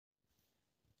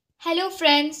Hello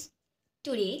friends,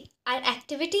 today our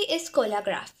activity is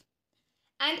Collagraph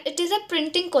and it is a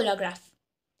printing Collagraph.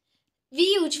 We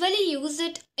usually use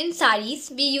it in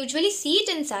saris, we usually see it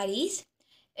in saris.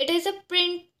 It is a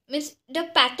print, means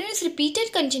the pattern is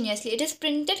repeated continuously, it is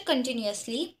printed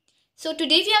continuously. So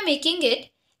today we are making it,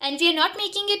 and we are not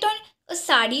making it on a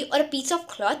sari or a piece of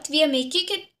cloth, we are making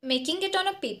it on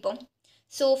a paper.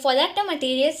 So for that the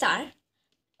materials are,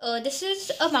 this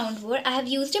is a mount board. I have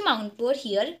used a mount board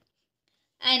here,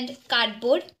 and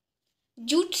cardboard,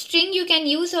 jute string you can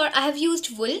use, or I have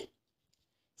used wool,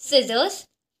 scissors,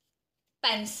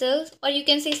 pencils, or you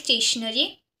can say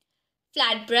stationery,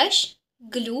 flat brush,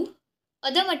 glue,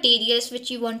 other materials which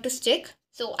you want to stick.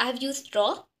 So I have used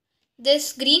straw.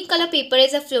 This green color paper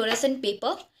is a fluorescent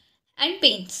paper, and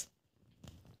paints.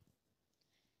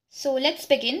 So let's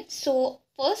begin. So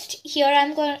first here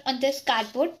I'm going on this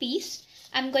cardboard piece.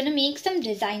 I'm going to make some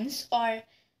designs or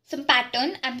some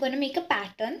pattern. I'm going to make a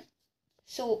pattern.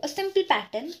 So a simple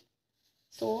pattern.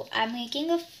 So I'm making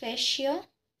a fish here.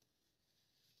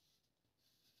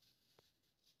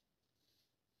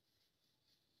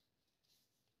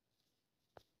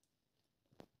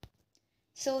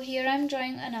 So here I'm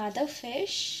drawing another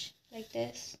fish like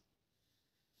this.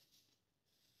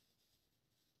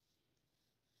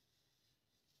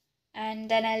 And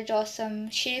then I'll draw some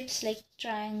shapes like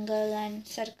triangle and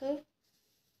circle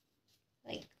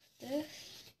like this.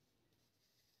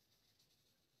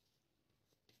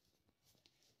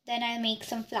 Then I'll make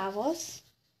some flowers.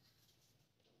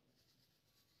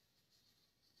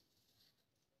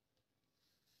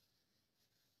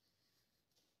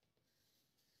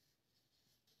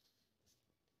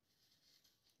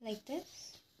 Like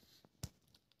this.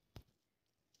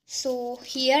 So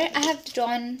here I have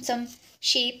drawn some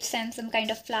shapes and some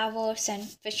kind of flowers and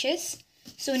fishes.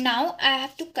 So now I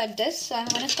have to cut this. So I'm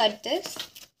going to cut this.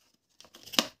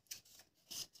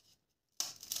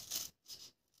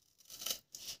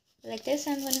 Like this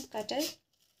I'm going to cut it.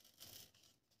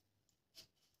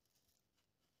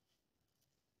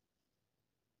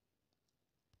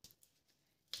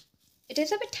 It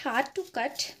is a bit hard to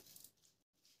cut,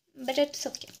 but it's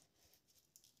okay.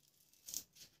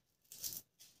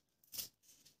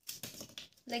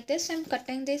 Like this I'm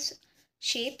cutting these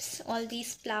shapes, all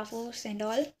these flowers and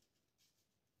all.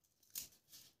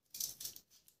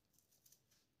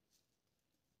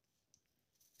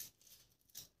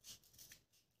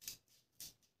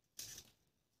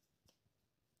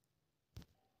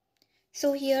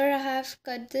 So here I have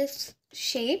cut this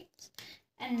shape,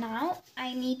 and now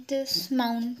I need this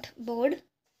mount board,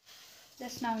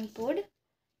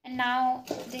 and now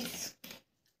these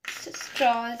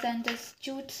straws and this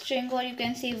jute string, or you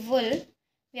can say wool,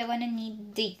 we are going to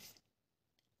need these.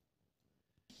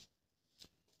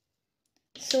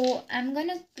 So I'm going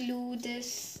to glue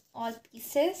this all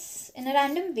pieces in a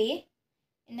random way.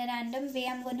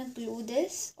 I'm going to glue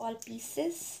this all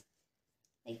pieces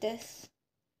like this.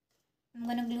 I'm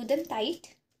going to glue them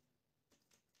tight.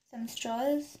 Some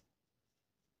straws.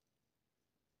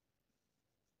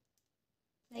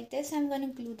 Like this I'm going to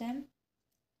glue them.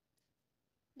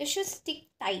 This should stick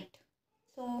tight.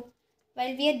 So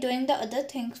while we are doing the other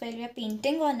things, while we are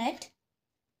painting on it,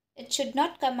 it should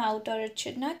not come out, or it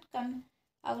should not come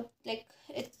out like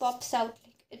it pops out,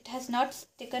 like it has not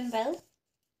sticken well.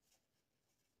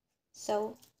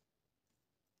 So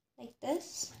like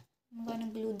this, I'm going to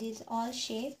glue these all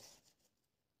shapes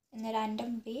in a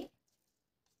random way.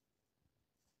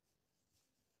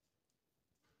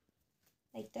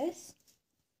 Like this.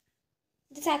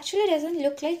 This actually doesn't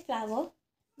look like flower,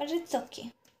 but it's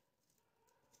okay.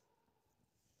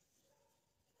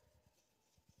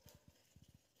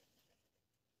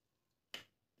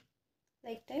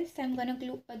 Like this, I'm going to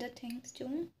glue other things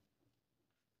too.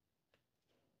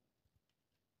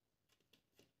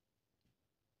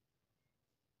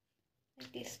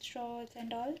 Like these straws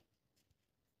and all.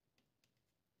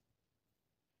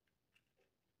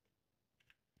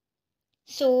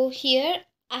 So here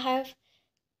I have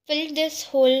filled this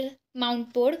whole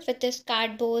mount board with this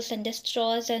cardboard and the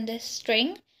straws and the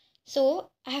string. So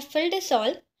I have filled this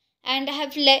all, and I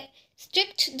have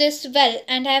sticked this well,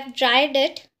 and I have dried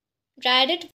it.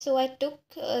 So I took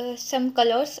some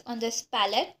colors on this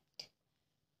palette,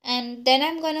 and then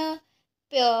I'm gonna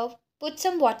put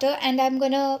some water, and I'm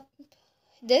gonna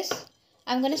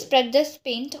spread this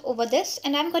paint over this,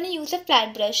 and I'm gonna use a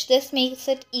flat brush. This makes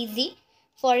it easy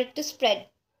for it to spread.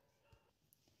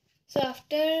 So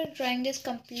after drawing this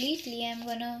completely, I'm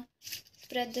gonna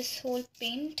spread this whole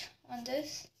paint on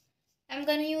this. I'm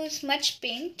gonna use much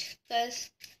paint because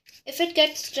if it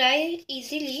gets dry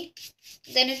easily,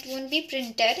 then it won't be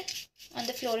printed on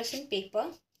the fluorescent paper.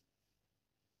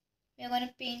 We are going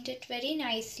to paint it very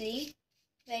nicely,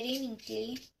 very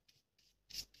neatly.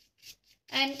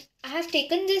 And I have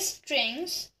taken these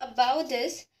strings above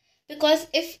this because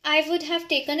if I would have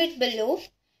taken it below,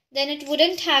 then it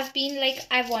wouldn't have been like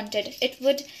I wanted. It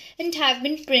wouldn't have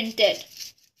been printed.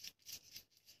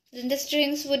 Then the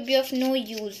strings would be of no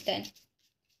use then.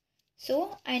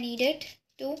 So I needed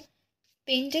to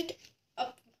paint it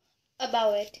up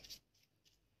above it.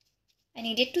 I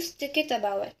needed to stick it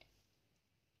above it.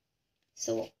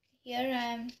 So here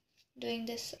I am doing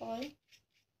this all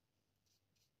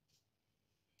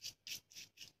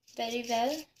very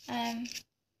well. I am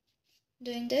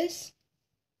doing this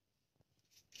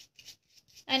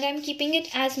and I'm keeping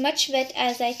it as much wet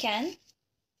as I can,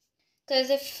 because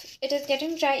if it is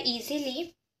getting dry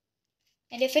easily,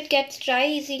 and if it gets dry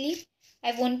easily,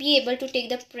 I won't be able to take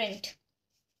the print.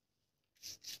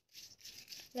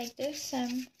 Like this,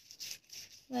 I'm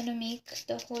gonna make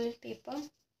the whole paper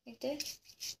like this.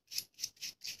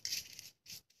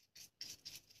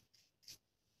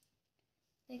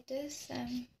 Like this,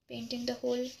 I'm painting the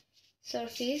whole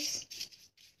surface.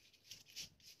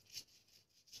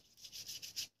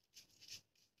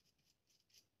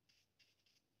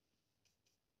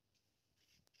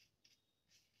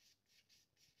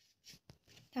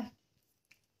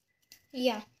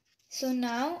 Yeah, so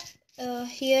now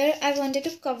here I wanted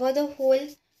to cover the whole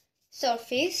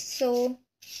surface, so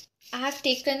I have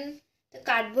taken the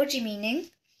cardboard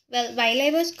remaining. Well, while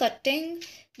I was cutting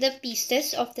the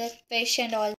pieces of the fish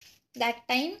and all, that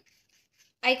time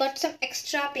I got some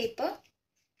extra paper,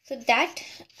 so that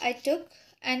I took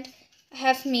and I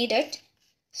have made it.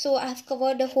 So I have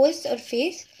covered the whole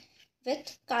surface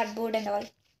with cardboard and all.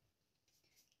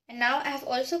 And now I have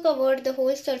also covered the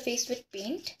whole surface with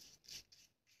paint.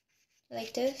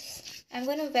 Like this. I'm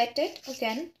going to wet it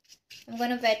again. I'm going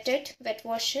to wet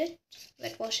wash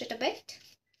it a bit.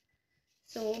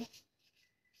 So,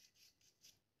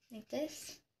 like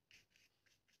this.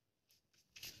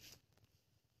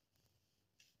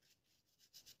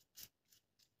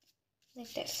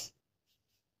 Like this.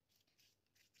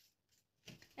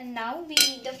 And now we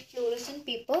need the fluorescent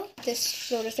paper. This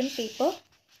fluorescent paper.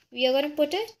 We are going to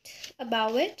put it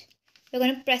above it. We're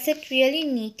going to press it really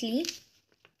neatly.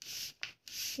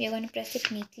 We are going to press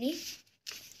it neatly.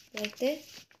 Like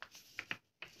this.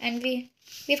 And we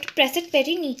have to press it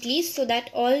very neatly so that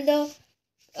all the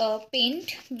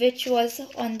paint which was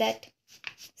on that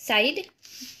side,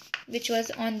 which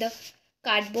was on the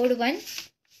cardboard one,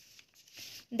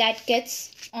 that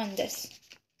gets on this.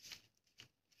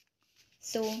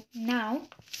 So now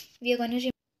we are going to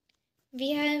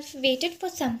we have waited for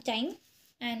some time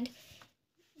and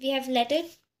we have let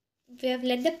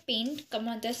the paint come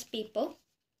on this paper,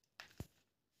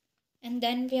 and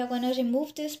then we are going to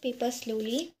remove this paper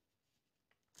slowly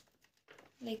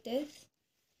like this.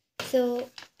 So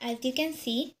as you can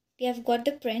see, we have got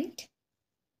the print.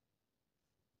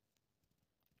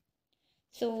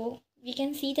 So we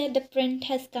can see that the print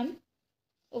has come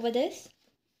over this.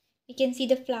 We can see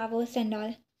the flowers and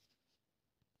all.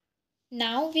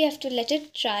 Now we have to let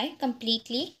it dry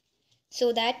completely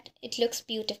so that it looks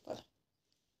beautiful.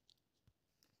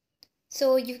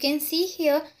 So you can see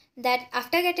here that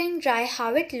after getting dry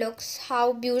how it looks,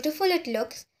 how beautiful it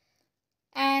looks.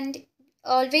 And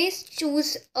always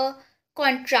choose a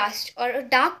contrast or a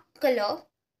dark color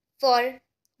for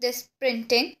this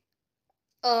printing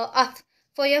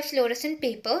for your fluorescent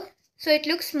paper, so it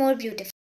looks more beautiful.